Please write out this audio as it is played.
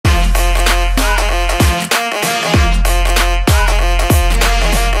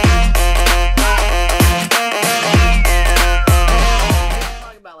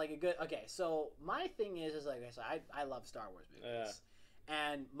So my thing is like I said, I love Star Wars movies,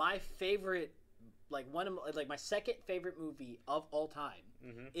 and my favorite, like my second favorite movie of all time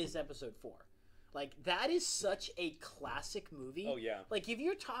is Episode 4. Like that is such a classic movie. Oh yeah. Like if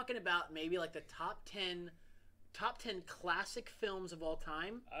you're talking about maybe like the top 10 classic films of all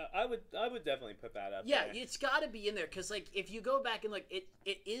time, I would definitely put that up. Yeah, there. it's got to be in there because like if you go back and like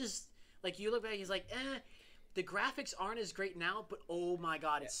it is like you look back, he's like, the graphics aren't as great now, but oh my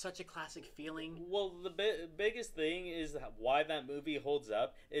god, it's such a classic feeling. Well, the biggest thing is why that movie holds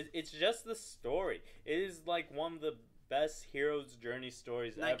up is it's just the story. It is like one of the best hero's journey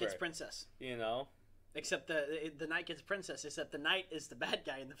stories ever. Knight gets princess. You know? Except the knight gets princess, except the knight is the bad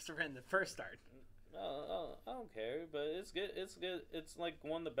guy in the first start. I don't care, but it's good. It's good. It's like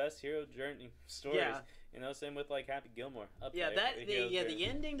one of the best hero journey stories. Yeah. You know, same with like Happy Gilmore. The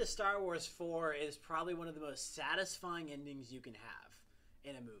ending to Star Wars 4 is probably one of the most satisfying endings you can have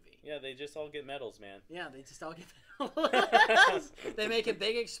in a movie. Yeah, they just all get medals, man. Yeah, they just all get medals. They make a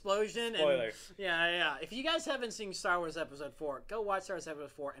big explosion. Spoiler. And, yeah. If you guys haven't seen Star Wars Episode 4, go watch Star Wars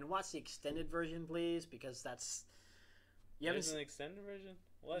Episode 4 and watch the extended version, please, because that's... There's an extended version?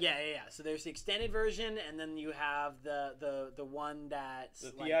 What? Yeah. So there's the extended version, and then you have the one that's...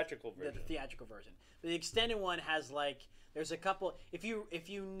 The theatrical version. The theatrical version. The extended one has, like... There's a couple... If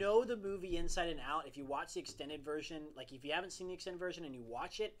you know the movie inside and out, if you watch the extended version, like if you haven't seen the extended version and you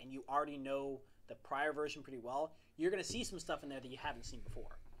watch it and you already know the prior version pretty well, you're going to see some stuff in there that you haven't seen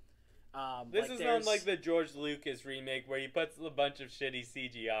before. This is not like the George Lucas remake where he puts a bunch of shitty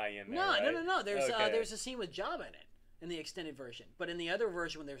CGI in there. No. There's okay. There's a scene with Jabba in it in the extended version, but in the other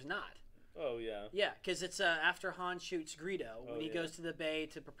version, there's not. Oh yeah. Yeah, because it's after Han shoots Greedo when he goes to the bay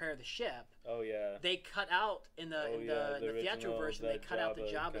to prepare the ship. Oh yeah. They cut out in the theatrical version. They cut out the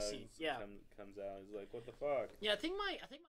Jabba scene. Yeah. Comes out. He's like, what the fuck? Yeah, I think my